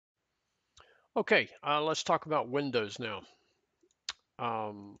Okay, let's talk about Windows now.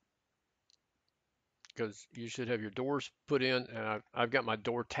 Um, because you should have your doors put in, and I've got my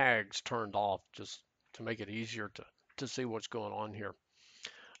door tags turned off just to make it easier to see what's going on here.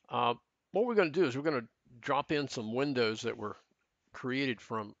 Uh, what we're going to do is we're going to drop in some windows that were created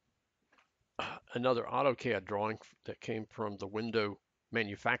from another AutoCAD drawing that came from the window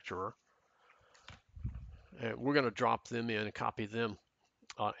manufacturer, and we're going to drop them in and copy them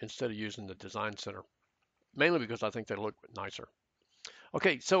instead of using the Design Center, mainly because I think they look nicer.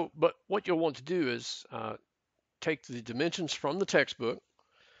 Okay, so but what you'll want to do is take the dimensions from the textbook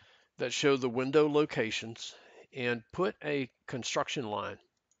that show the window locations and put a construction line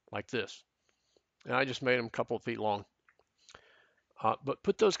like this. And I just made them a couple of feet long. But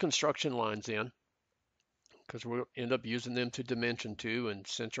put those construction lines in because we'll end up using them to dimension to and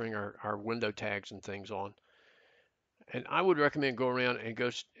centering our window tags and things on. And I would recommend go around and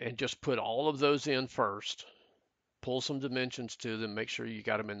go and just put all of those in first, pull some dimensions to them, make sure you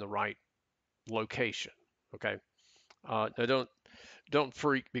got them in the right location. Okay. Now don't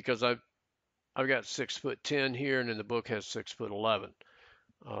freak because I've got 6'10" here, and then the book has 6'11".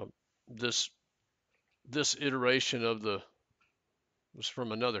 Uh, this this iteration of the was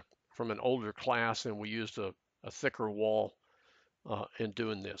from an older class, and we used a thicker wall in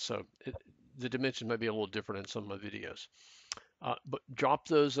doing this. So the dimension may be a little different in some of my videos. But drop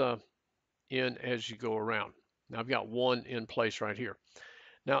those in as you go around. Now I've got one in place right here.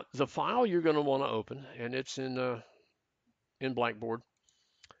 Now the file you're going to want to open, and it's in Blackboard.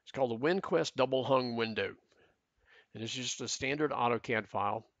 It's called the WinQuest Double Hung Window, and it's just a standard AutoCAD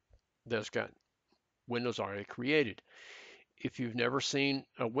file that's got windows already created. If you've never seen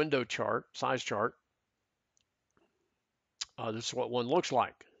a window chart, size chart, this is what one looks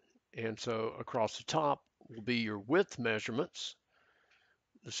like. And so across the top will be your width measurements.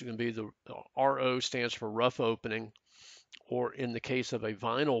 This is going to be the RO stands for rough opening, or in the case of a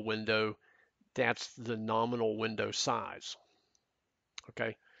vinyl window, that's the nominal window size.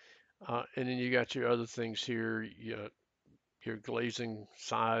 Okay. And then you got your other things here, your glazing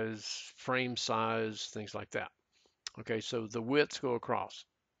size, frame size, things like that. Okay, so the widths go across.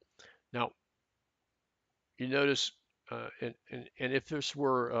 Now, you notice, and if this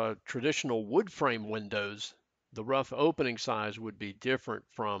were traditional wood frame windows, the rough opening size would be different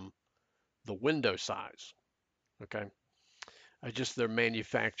from the window size. Okay, I just they're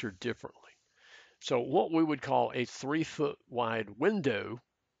manufactured differently. So what we would call a 3 foot wide window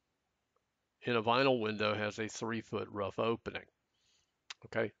in a vinyl window has a 3 foot rough opening.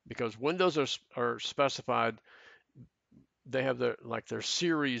 Okay, because windows are specified. They have their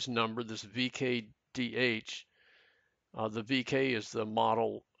series number, this VKDH. The VK is the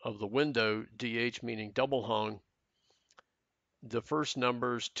model of the window, DH meaning double hung. The first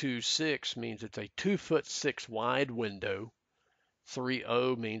numbers 2-6 means it's a 2'6" wide window.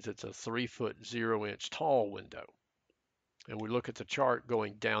 3-0 means it's a 3 foot 0 inch tall window. And we look at the chart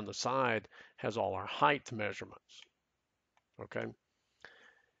going down the side, has all our height measurements. Okay.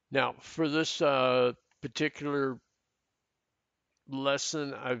 Now for this particular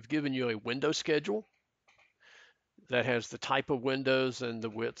lesson, I've given you a window schedule that has the type of windows and the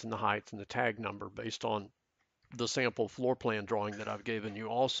width and the height and the tag number based on the sample floor plan drawing that I've given you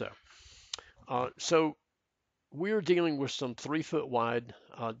also. So we're dealing with some 3 foot wide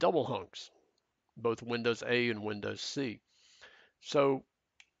double hungs, both Windows A and Windows C. So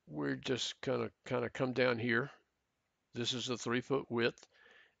we're just gonna kind of come down here. This is the 3 foot width,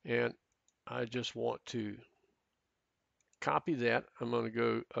 and I just want to copy that. I'm going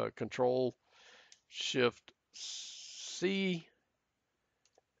to go Control Shift C,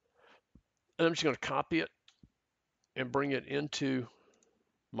 and I'm just going to copy it and bring it into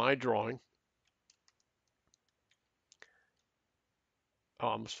my drawing. Oh,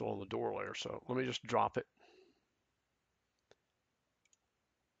 I'm still on the door layer, so let me just drop it.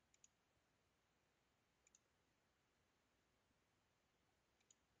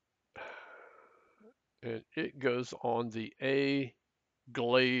 And it goes on the A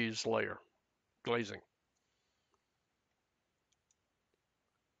glaze layer, glazing.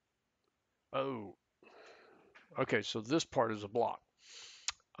 Oh, okay, so this part is a block.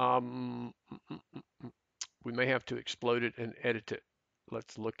 Um, we may have to explode it and edit it.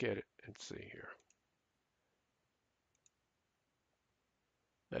 Let's look at it and see here.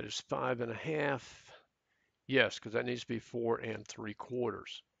 That is 5.5. Yes, because that needs to be 4 3/4.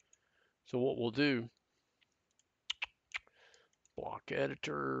 So what we'll do, block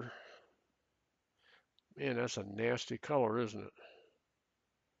editor. Man, that's a nasty color, isn't it?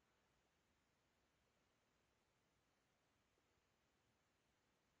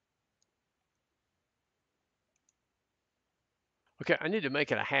 Okay, I need to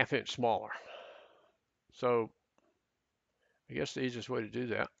make it a 1/2 inch smaller. So I guess the easiest way to do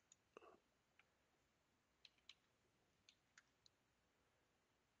that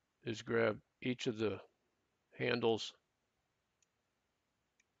is grab each of the handles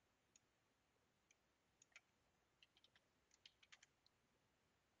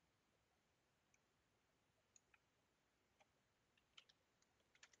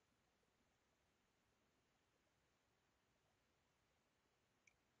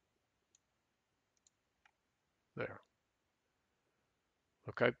there.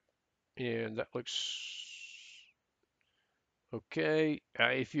 Okay, and that looks okay.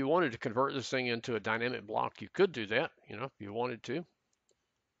 If you wanted to convert this thing into a dynamic block, you could do that, if you wanted to.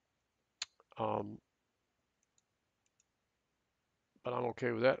 Um, but I'm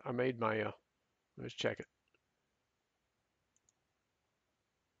okay with that. I made my, let's check it.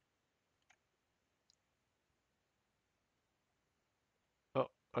 Oh,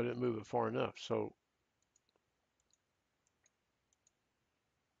 I didn't move it far enough. So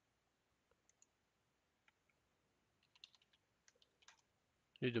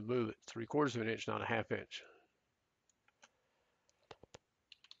need to move it 3/4 of an inch, not a 1/2 inch.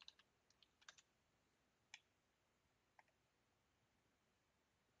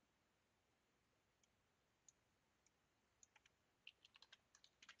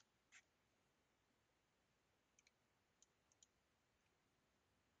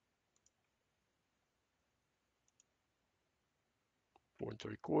 Four and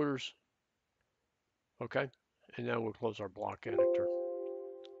 3/4. Okay, and now we'll close our block editor,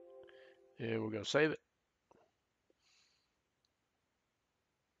 and we're going to save it.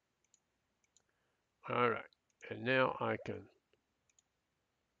 All right, and now I can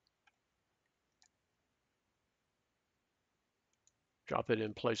drop it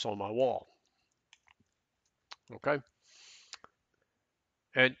in place on my wall. Okay,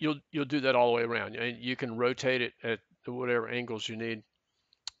 and you'll do that all the way around, and you can rotate it at whatever angles you need.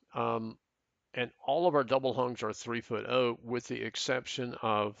 And all of our double hungs are 3'0", with the exception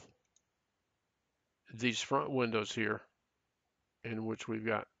of these front windows here, in which we've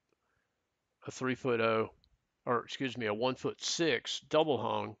got a 3'0", or excuse me, a 1'6" double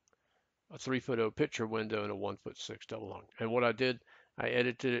hung, a 3'0" picture window, and a 1'6" double hung. And what I did, I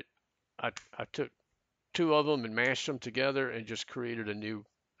edited it. I took two of them and mashed them together and just created a new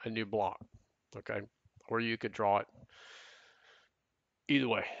block. Okay, or you could draw it. Either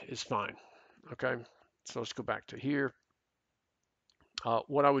way is fine. Okay, so let's go back to here.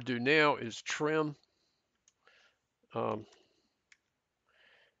 What I would do now is trim. Um,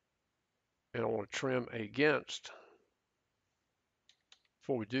 and I want to trim against.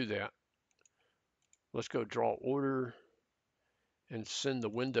 Before we do that, let's go draw order and send the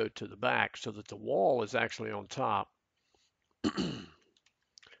window to the back so that the wall is actually on top.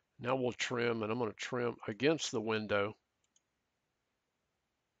 Now we'll trim, and I'm going to trim against the window.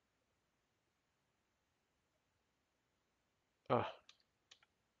 I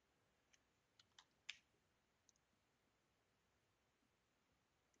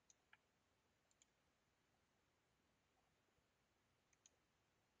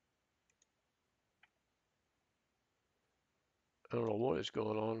don't know what is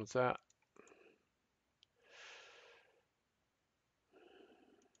going on with that.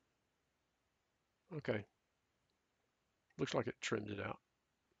 Okay, looks like it trimmed it out.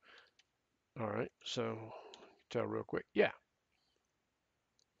 All right, so tell real quick. Yeah.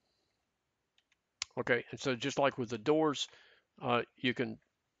 Okay, and so just like with the doors, you can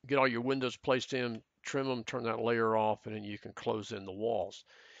get all your windows placed in, trim them, turn that layer off, and then you can close in the walls.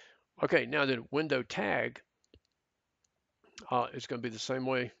 Okay, now the window tag is going to be the same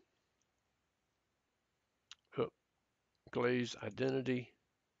way. Glaze identity,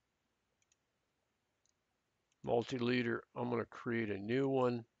 multi-leader. I'm going to create a new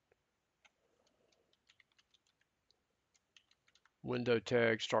one. Window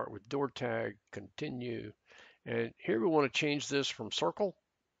tag, start with door tag, continue. And here we want to change this from circle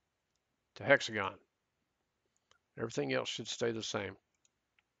to hexagon. Everything else should stay the same.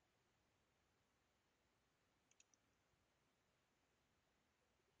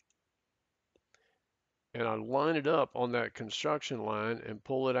 And I line it up on that construction line and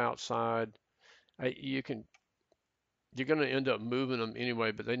pull it outside. You're going to end up moving them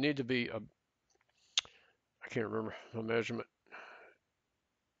anyway, but they need to be I can't remember the measurement.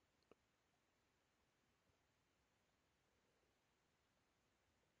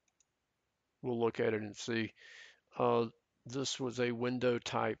 We'll look at it and see. This was a window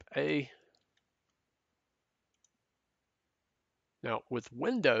type A. Now with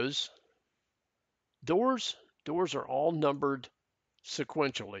windows, doors are all numbered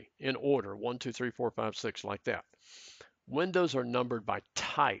sequentially in order, 1, 2, 3, 4, 5, 6, like that. Windows are numbered by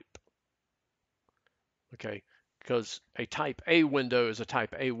type, okay? Because a type A window is a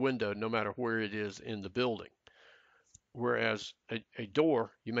type A window no matter where it is in the building. Whereas a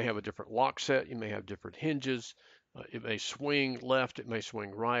door, you may have a different lock set, you may have different hinges, it may swing left, it may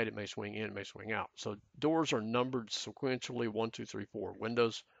swing right, it may swing in, it may swing out. So doors are numbered sequentially 1, 2, 3, 4.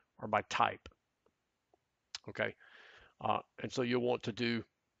 Windows are by type, okay? And so you'll want to do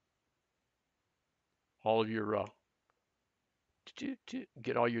all of your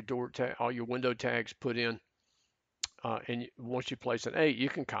get all your all your window tags put in, and once you place an 8, you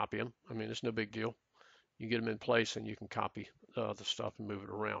can copy them. I mean, it's no big deal. You get them in place, and you can copy the stuff and move it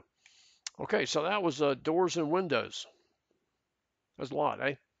around. Okay, so that was doors and windows. That's a lot,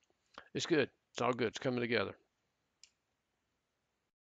 eh? It's good. It's all good. It's coming together.